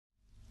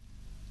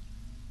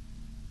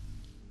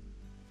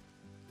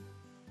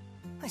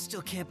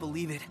still can't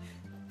believe it.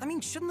 I mean,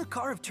 shouldn't the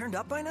car have turned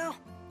up by now?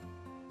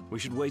 We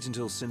should wait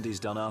until Cindy's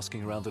done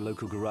asking around the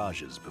local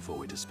garages before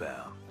we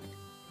despair.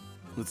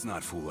 Let's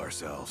not fool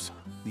ourselves.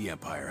 The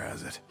Empire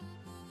has it.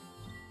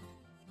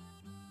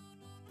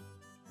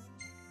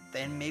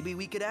 Then maybe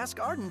we could ask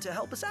Arden to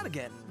help us out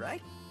again,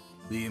 right?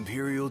 The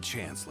Imperial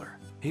Chancellor.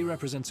 He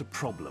represents a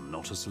problem,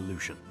 not a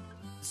solution.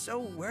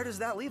 So where does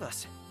that leave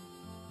us?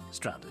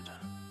 Stranded,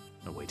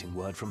 awaiting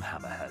word from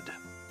Hammerhead.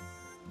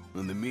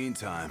 In the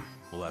meantime,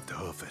 we'll have to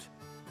hoof it.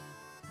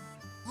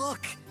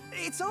 Look,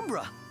 it's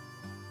Umbra!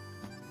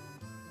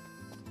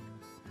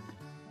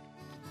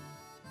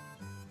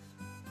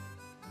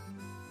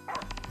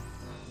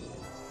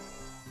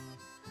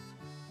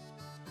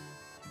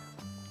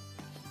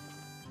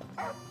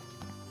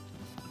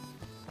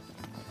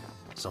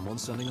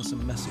 Someone's sending us a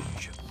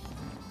message.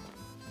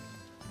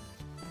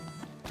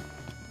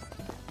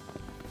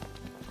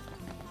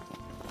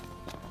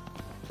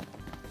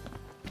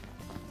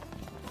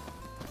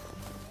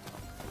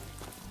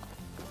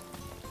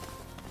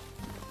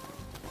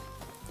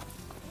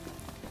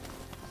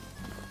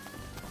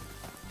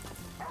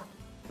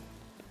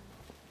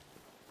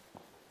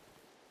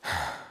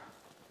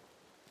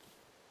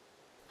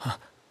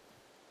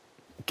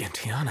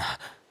 Gentiana.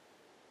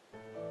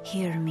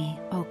 Hear me,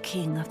 O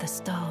King of the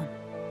Stone.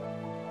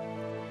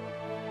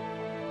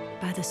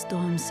 By the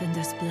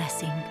Stormsender's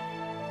blessing,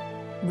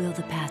 will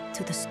the path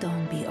to the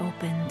stone be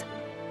opened.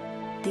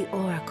 The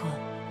Oracle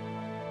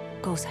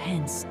goes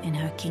hence in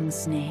her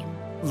king's name.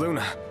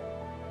 Luna.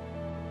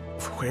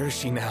 Where is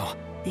she now?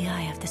 The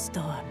Eye of the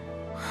Storm.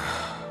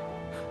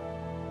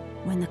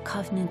 When the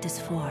covenant is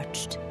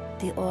forged,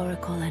 the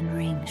Oracle and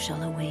Ring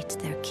shall await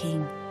their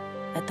king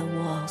at the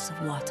walls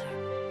of water.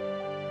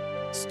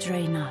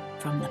 Stray not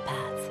from the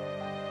path.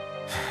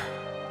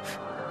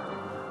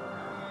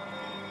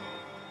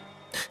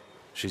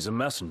 She's a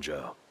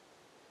messenger.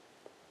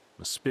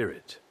 A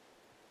spirit.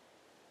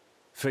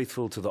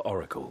 Faithful to the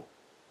Oracle.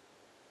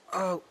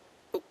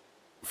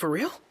 For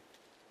real?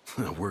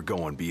 We're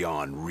going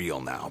beyond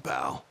real now,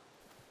 pal.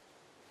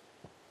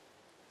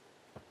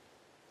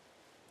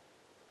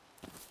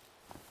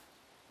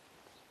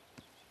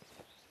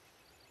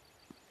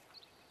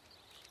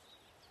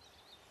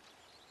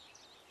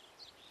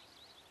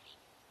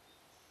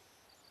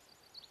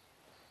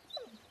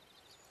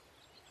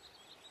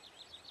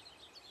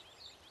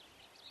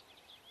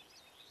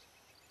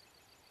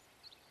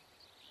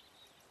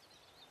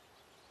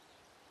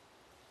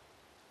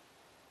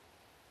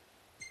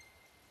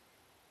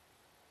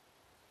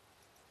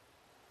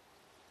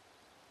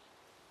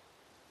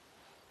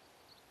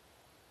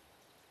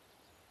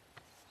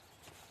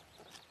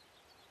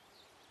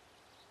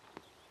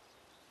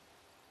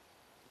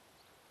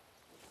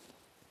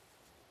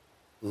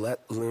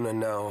 Let Luna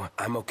know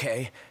I'm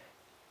okay,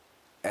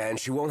 and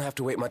she won't have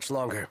to wait much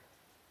longer.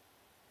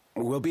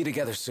 We'll be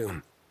together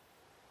soon.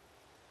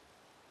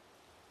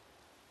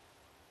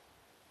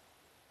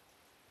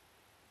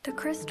 The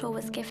crystal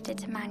was gifted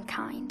to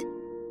mankind,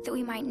 that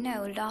we might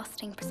know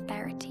lasting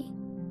prosperity.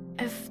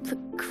 If the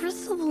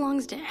crystal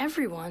belongs to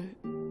everyone,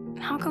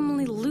 how come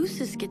only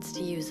Lucis gets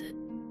to use it?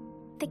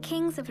 The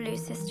kings of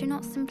Lucis do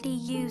not simply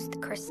use the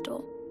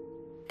crystal,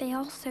 they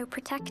also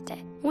protect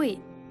it.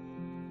 Wait,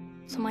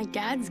 so my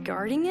dad's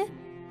guarding it?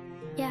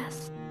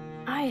 Yes.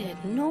 I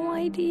had no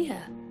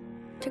idea.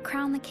 To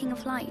crown the King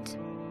of Light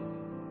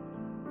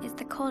is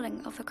the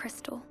calling of the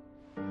crystal,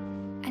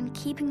 and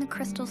keeping the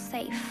crystal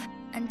safe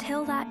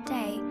until that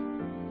day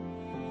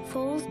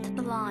falls to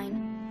the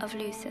line of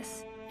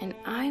Lucis. And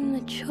I'm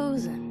the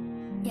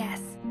chosen.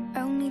 Yes,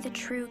 only the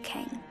true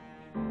king,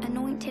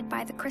 anointed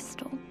by the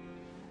crystal,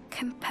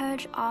 can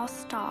purge our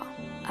star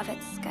of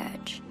its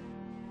scourge.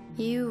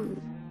 You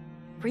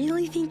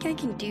really think I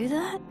can do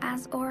that?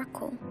 As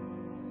Oracle,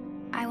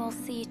 I will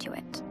see to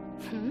it.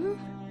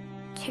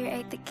 To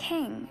aid the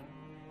king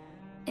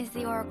is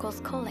the Oracle's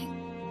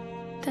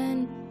calling.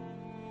 Then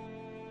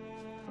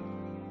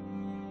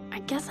I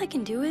guess I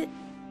can do it.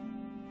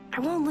 I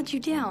won't let you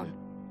down.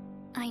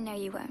 I know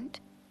you won't.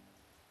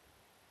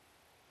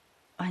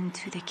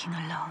 Unto the king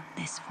alone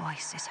this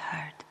voice is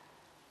heard.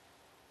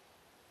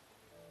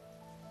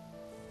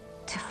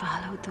 To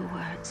follow the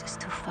words is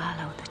to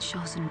follow the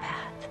chosen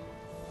path.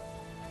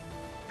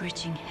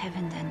 Bridging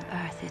heaven and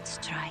earth it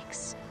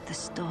strikes, the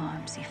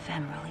storm's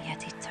ephemeral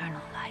yet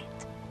eternal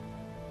light.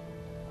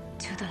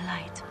 To the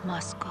light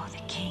must go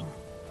the king.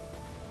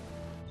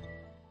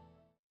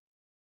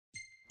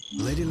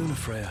 Lady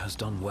Lunafreya has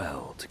done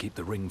well to keep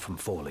the ring from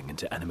falling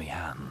into enemy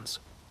hands.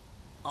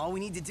 All we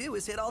need to do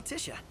is hit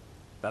Altissia.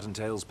 That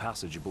entails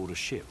passage aboard a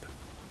ship.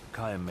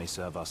 Caelum may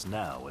serve us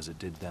now as it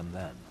did them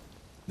then.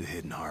 The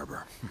hidden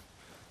harbor.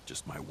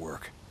 Just my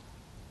work.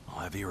 I'll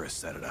have Iris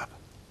set it up.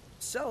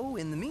 So,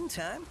 in the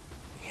meantime,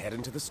 Head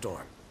into the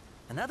storm.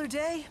 another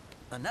day,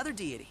 another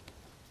deity.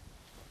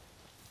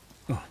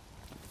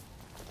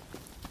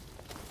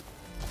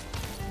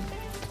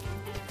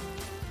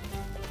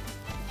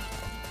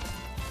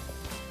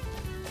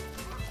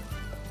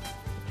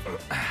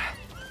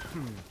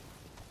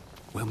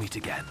 We'll meet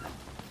again.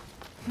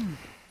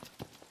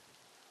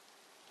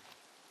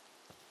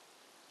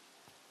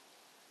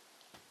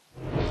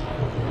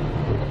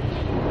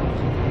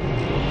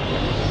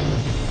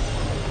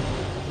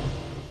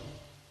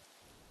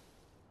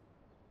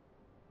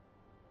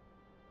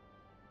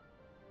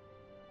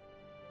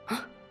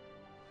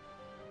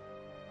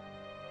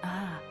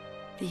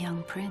 The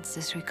young prince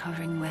is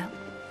recovering well.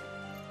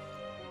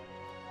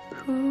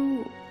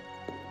 Who?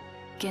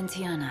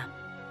 Gentiana,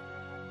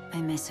 a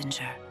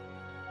messenger.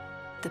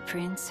 The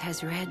prince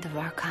has read of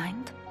our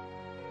kind.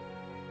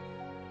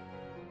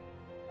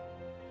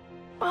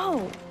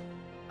 Oh,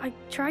 I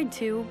tried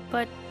to,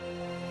 but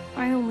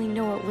I only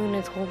know what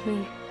Luna told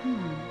me.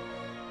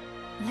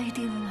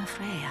 Lady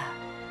Lunafreya.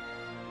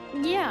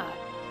 Yeah,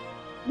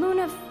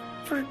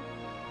 for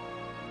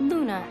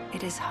Luna.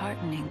 It is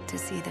heartening to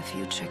see the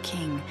future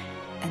king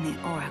and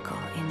the Oracle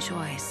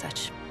enjoy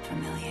such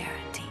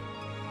familiarity.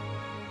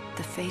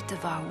 The fate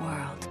of our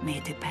world may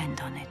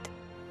depend on it.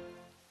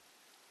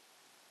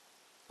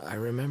 I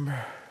remember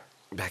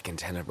back in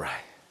Tenebrae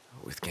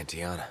with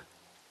Gentiana.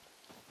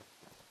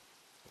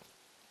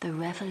 The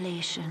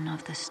revelation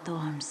of the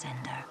Storm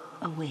Sender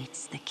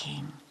awaits the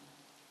king.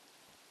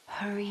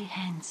 Hurry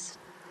hence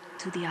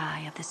to the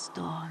eye of the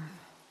storm.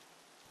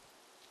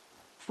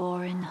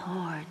 Foreign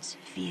hordes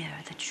fear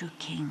the true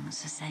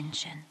king's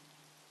ascension.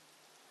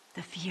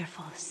 The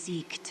fearful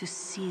seek to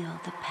seal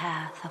the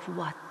path of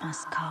what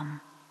must come.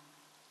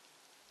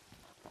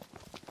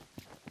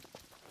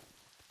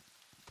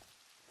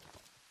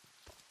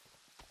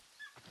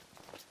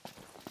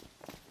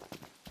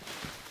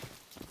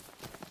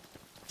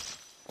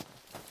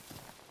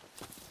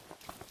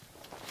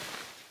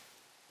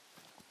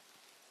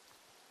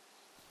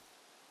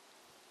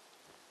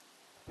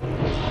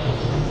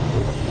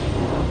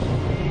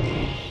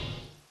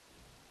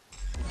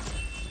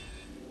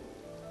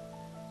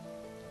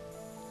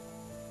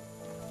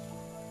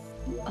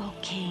 O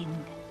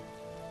King,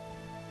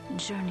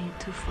 journey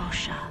to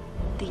Fosha,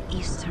 the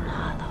Eastern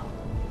Hollow.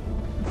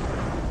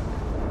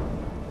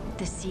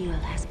 The seal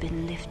has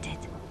been lifted.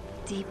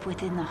 Deep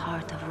within the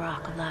heart of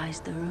rock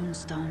lies the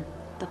runestone,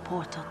 the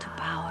portal to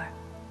power.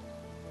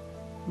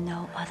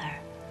 No other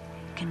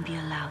can be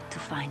allowed to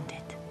find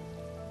it.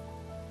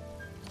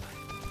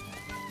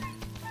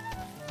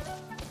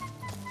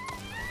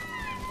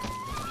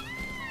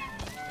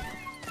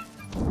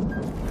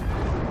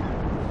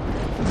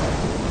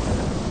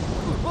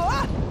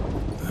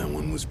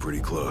 Was pretty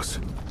close.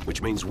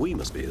 Which means we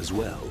must be as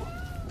well.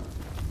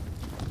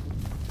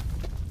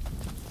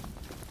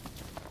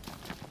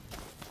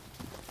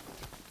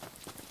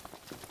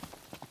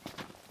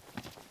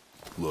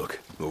 Look,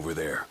 over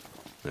there.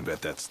 I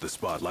bet that's the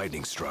spot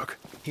lightning struck.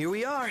 Here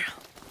we are,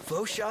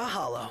 Fosha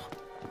Hollow.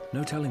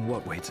 No telling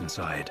what waits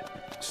inside.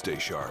 Stay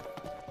sharp.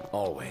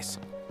 Always.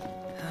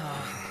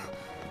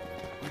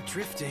 We're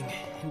drifting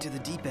into the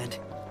deep end.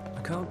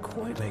 I can't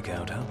quite make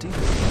out how deep.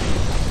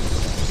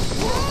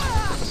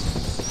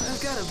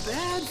 I've got a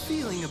bad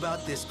feeling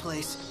about this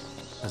place.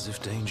 As if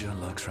danger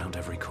lurks round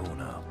every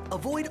corner.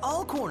 Avoid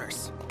all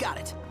corners. Got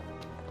it.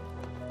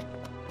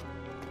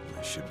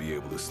 I should be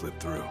able to slip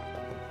through.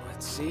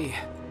 Let's see.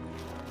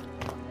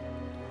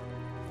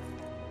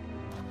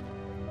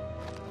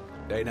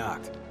 Hey,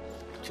 Noct.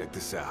 Check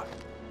this out.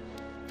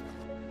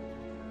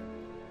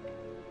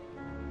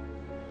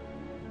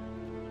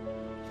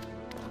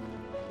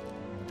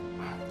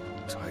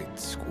 Tight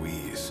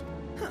squeeze.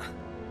 Huh.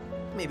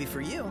 Maybe for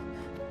you.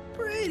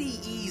 Pretty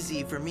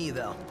easy for me,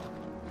 though.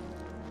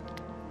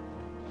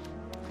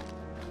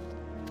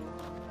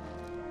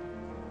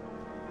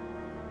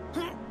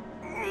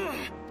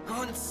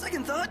 On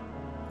second thought,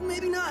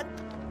 maybe not.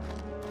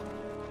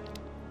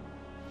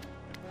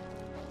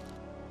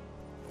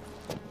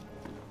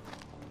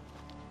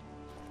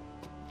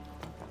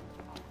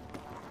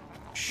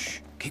 Shh,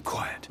 keep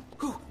quiet.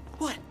 Who?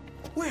 What?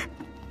 Where?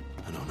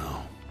 I don't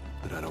know,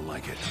 but I don't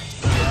like it.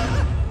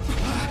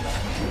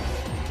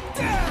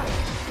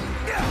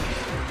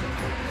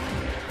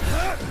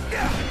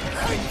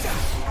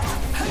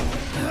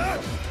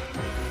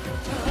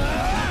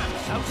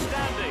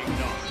 Outstanding,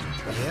 Doc.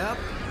 Yep.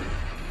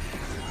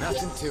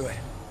 Nothing to it.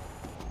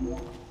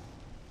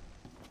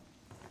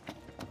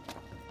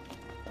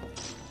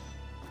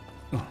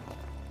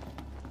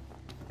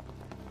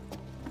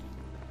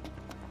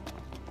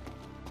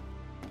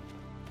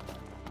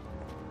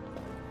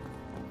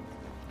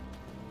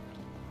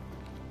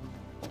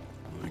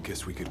 I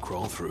guess we could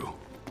crawl through.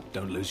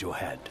 Don't lose your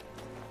head.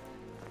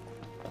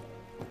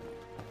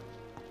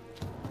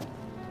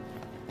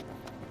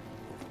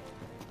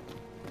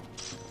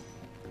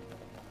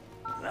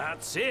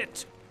 That's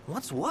it!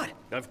 What's what?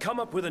 I've come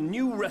up with a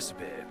new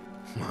recipe.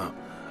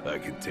 I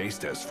can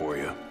taste test for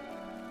you.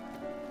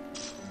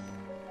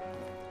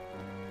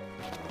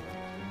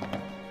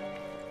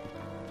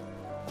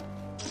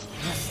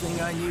 Last thing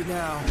I need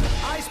now.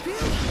 Eyes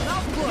peeled,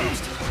 mouth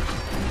closed.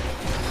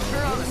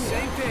 We're on the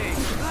same page.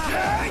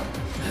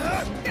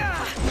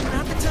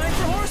 Not the time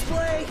for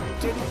horseplay.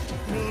 Didn't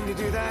mean to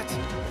do that.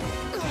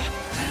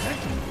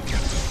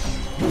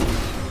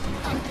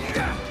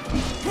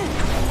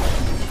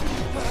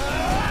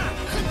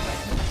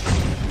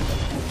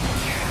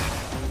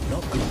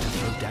 Not good to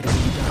throw daggers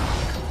in the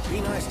dark. Be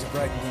nice to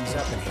brighten things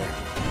up in here.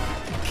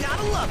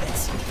 Gotta love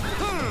it.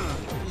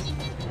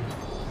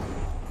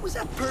 Was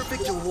that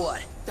perfect or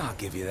what? I'll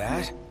give you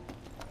that.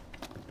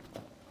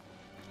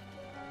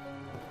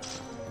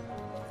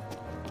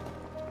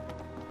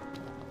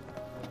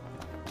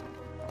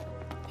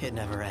 It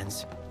never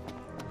ends.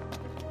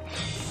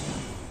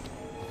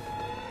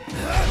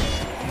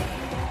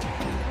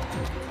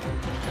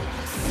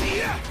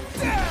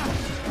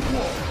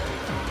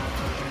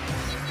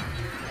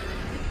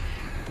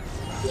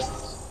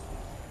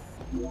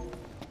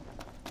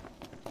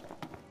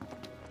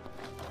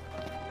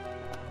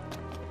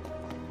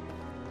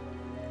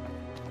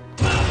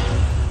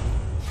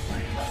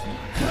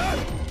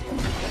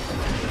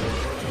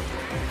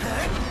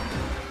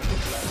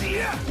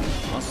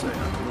 I'll say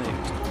I'm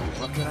linked.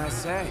 What can I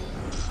say?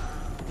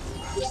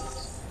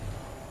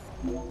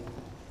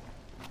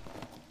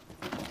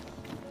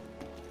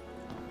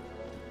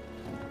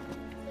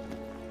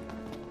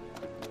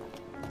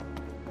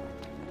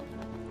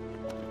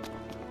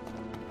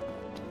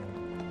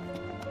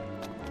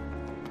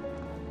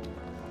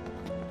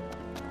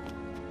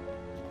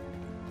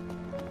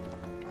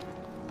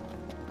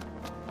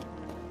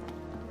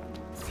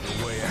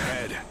 The way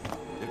ahead.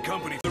 The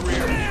company to the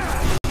rear.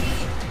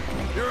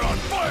 You're on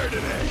fire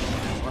today!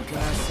 What can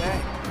I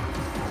say?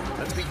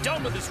 Let's be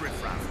done with this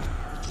riffraff.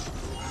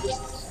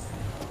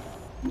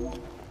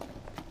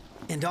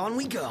 And on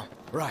we go.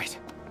 Right.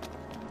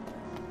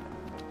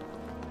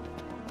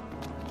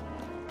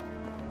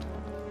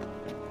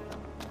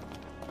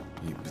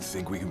 You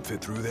think we can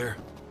fit through there?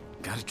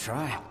 Gotta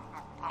try.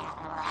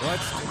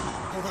 What's...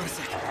 Hold on a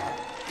second.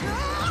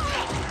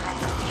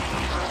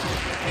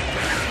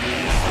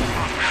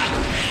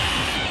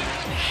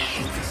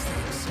 These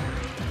things.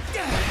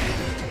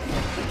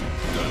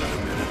 Done in a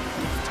minute.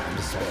 Time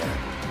to spare.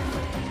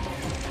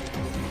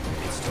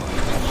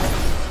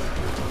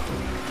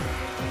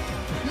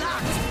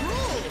 Noctis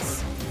rules!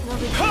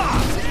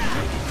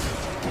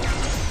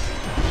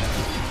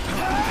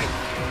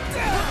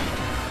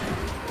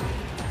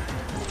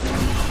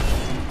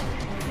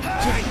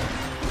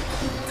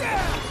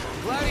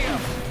 Gladio!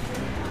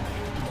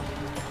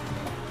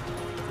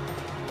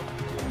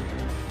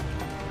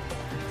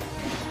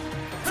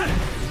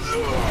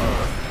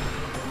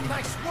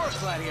 Nice work,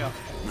 Gladio!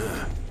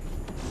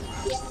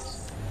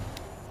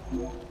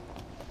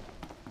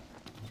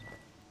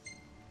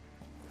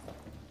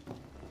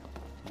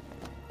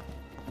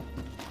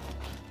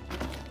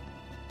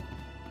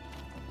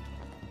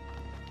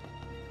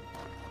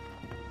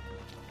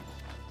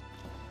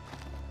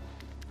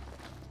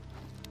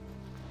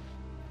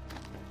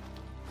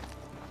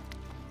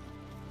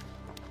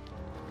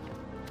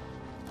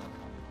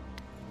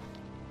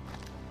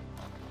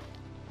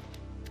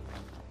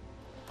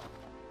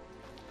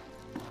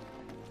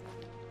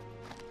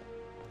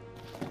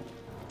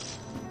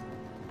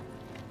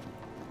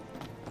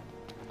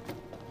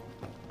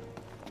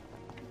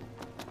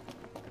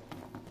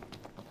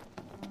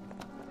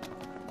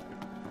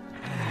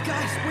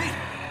 Guys, wait!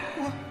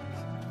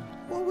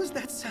 What was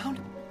that sound?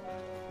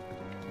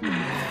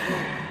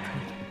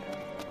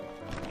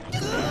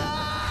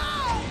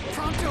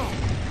 Pronto!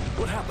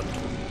 What happened?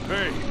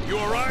 Hey, you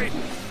alright?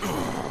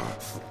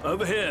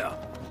 Over here.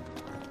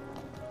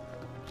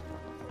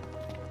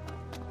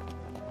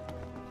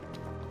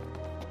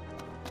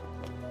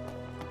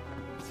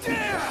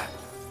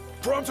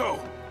 Pronto!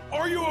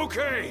 Are you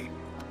okay?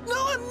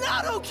 No, I'm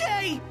not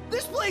okay!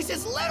 This place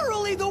is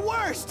literally the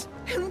worst!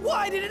 And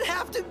why did it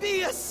have to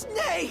be a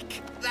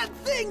snake? That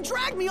thing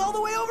dragged me all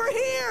the way over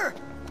here!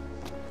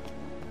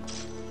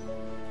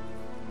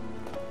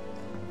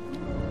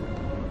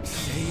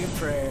 Say your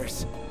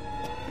prayers.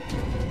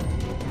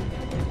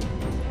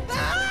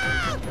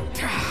 Ah!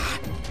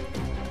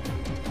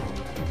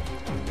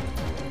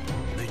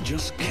 They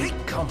just keep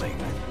coming.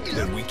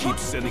 Then we keep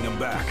sending them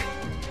back.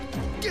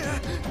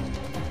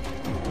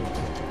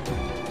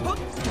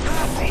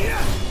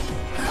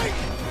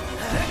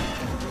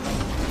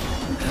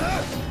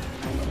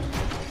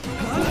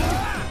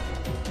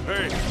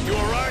 Hey, you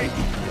alright?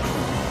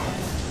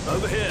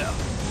 Over here.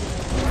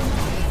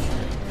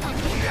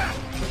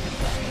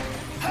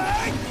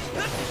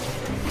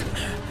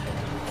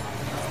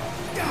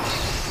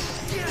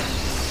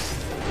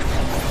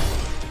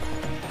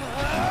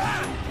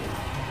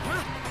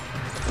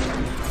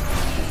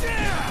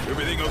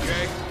 Everything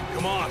okay?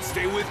 Come on,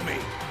 stay with me.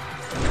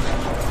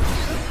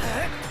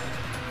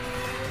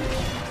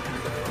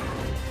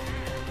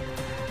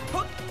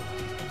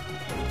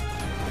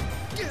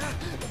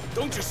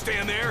 Don't just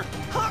stand there.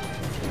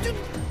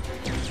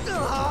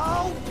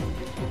 Oh!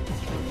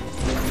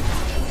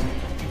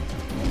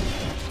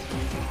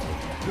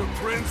 The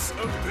Prince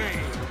of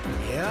Pain.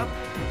 Yep.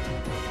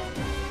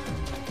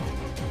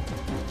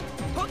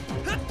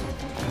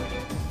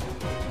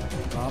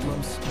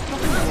 Problems?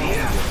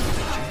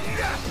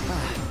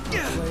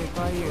 Play it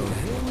by you.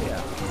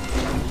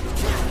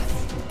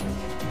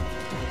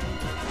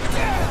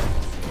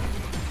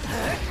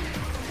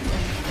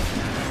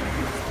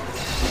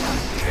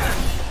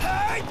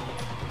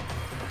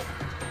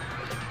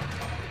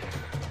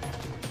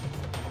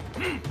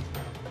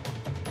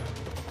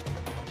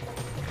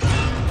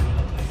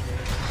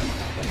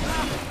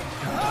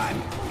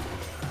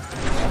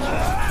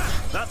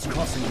 That's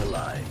crossing the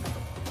line.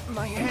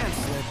 My hand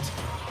slipped.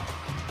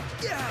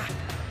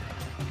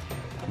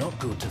 Not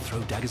good to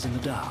throw daggers in the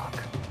dark.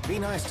 Be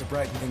nice to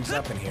brighten things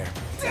up in here.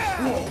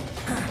 Whoa!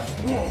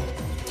 Whoa!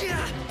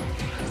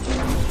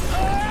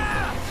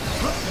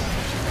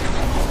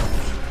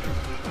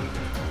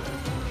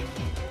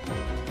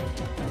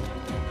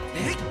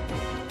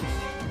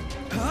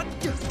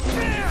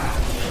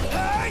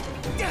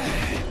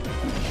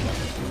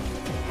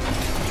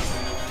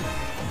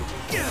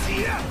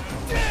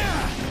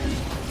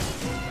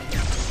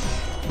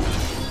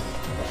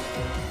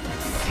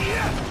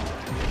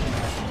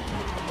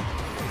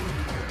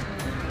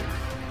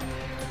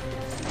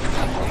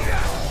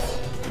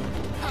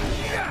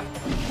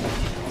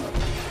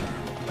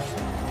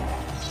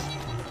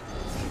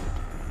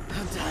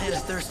 I'm dying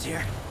of thirst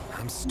here.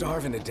 I'm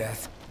starving to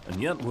death.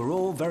 And yet we're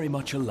all very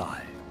much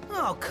alive.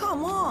 Oh,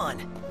 come on!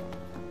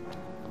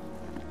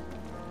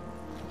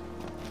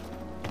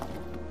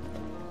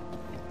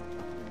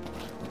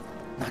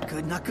 Not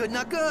good, not good,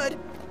 not good!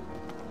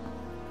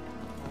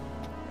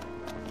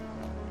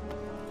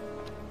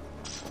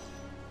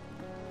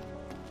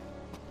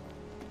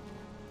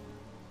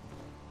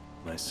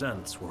 I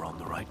sense we're on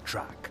the right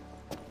track.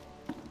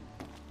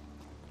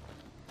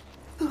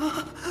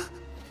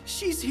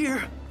 She's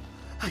here.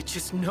 I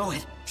just know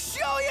it.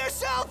 Show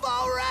yourself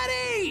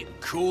already!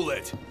 Cool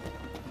it!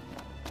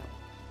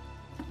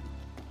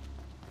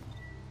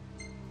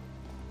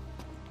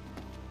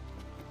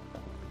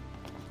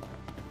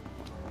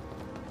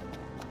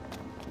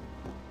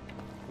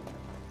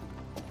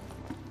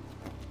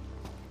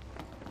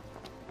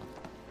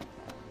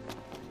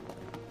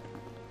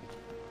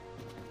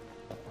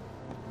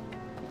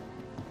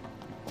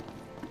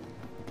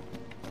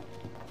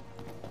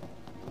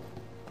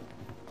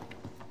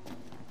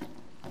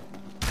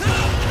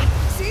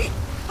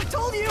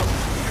 Told you!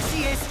 There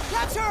she is!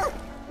 That's her!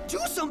 Do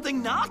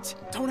something, not!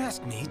 Don't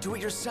ask me, do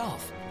it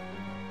yourself.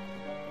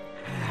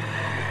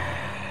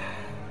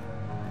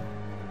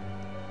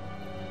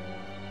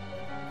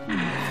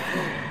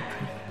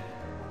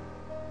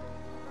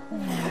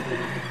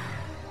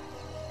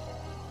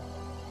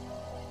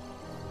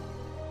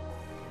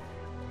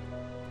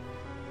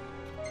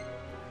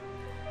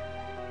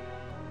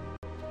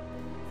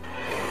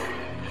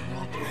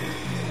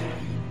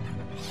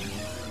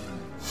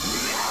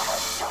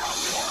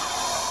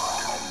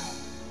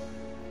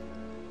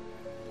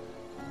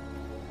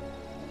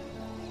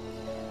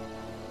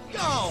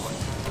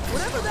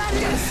 Whatever that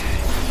is,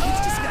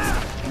 it's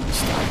disgusting.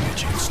 Stop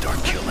bitching,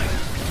 start killing.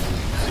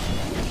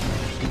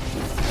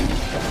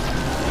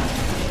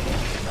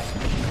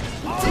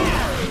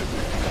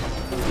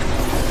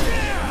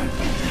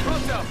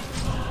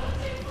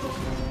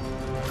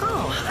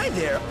 Oh, hi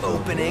there,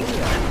 opening.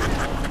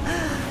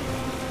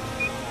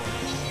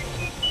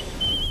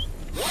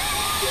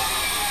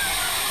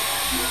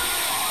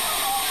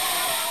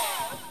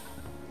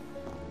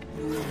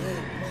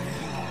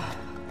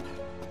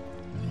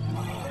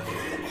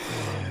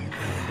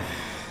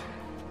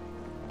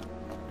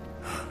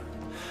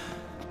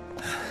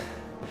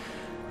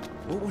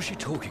 What was she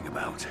talking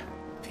about?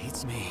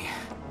 Beats me.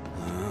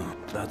 Oh,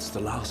 that's the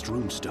last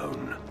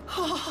runestone.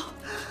 Oh,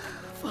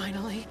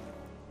 finally.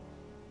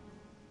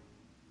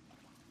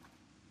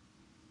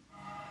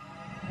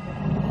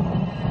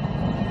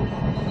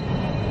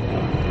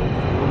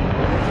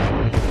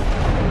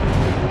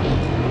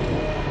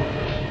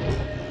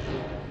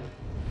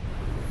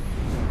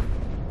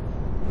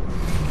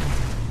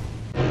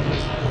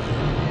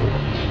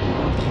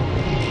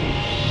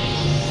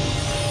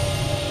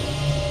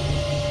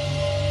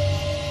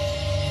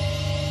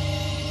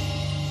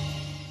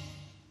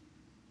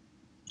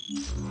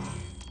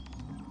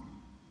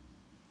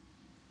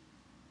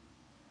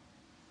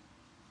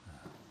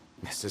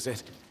 This is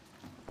it.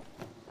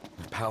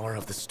 The power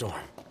of the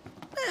storm.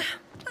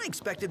 I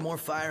expected more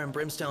fire and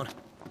brimstone.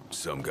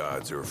 Some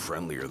gods are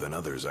friendlier than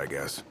others, I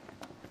guess.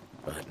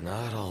 But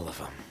not all of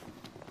them.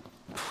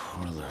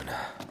 Poor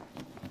Luna.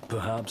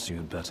 Perhaps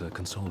you'd better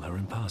console her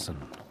in person.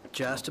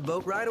 Just a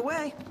boat ride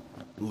away.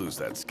 Lose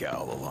that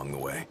scowl along the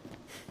way.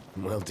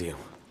 Will do.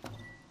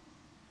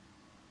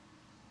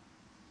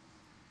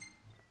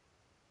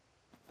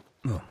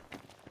 Oh.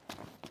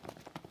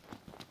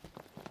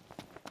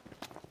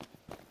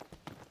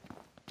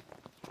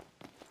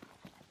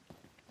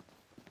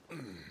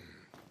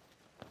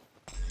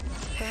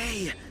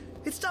 Hey,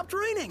 it stopped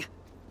raining.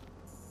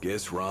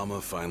 Guess Rama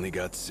finally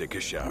got sick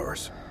of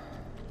showers.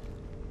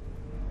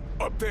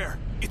 Up there!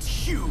 It's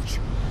huge!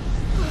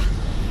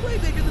 Way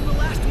bigger than the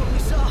last one we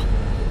saw.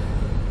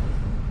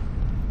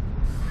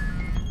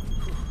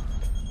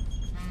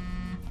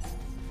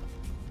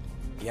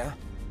 Yeah?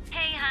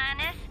 Hey,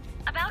 Highness,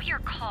 about your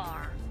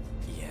car.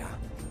 Yeah?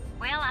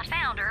 Well, I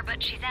found her,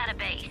 but she's at a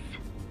base.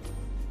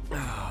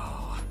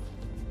 Oh.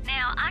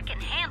 Now, I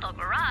can handle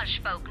garage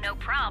folk, no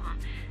problem.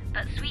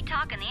 But sweet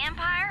talking the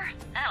Empire?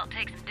 That'll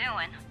take some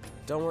doing.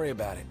 Don't worry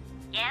about it.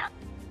 Yeah?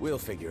 We'll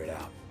figure it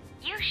out.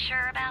 You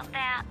sure about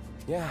that?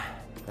 Yeah,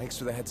 thanks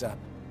for the heads up.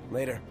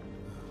 Later.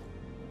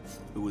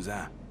 Who was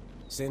that?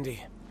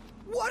 Cindy.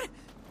 What?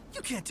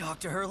 You can't talk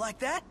to her like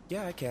that.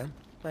 Yeah, I can.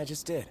 I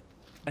just did.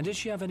 And did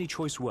she have any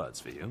choice words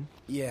for you?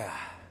 Yeah.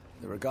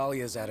 The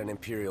regalia's at an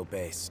Imperial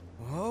base.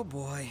 Oh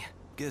boy.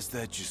 Guess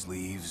that just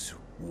leaves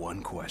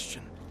one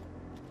question.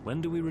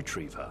 When do we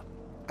retrieve her?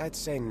 I'd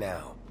say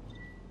now.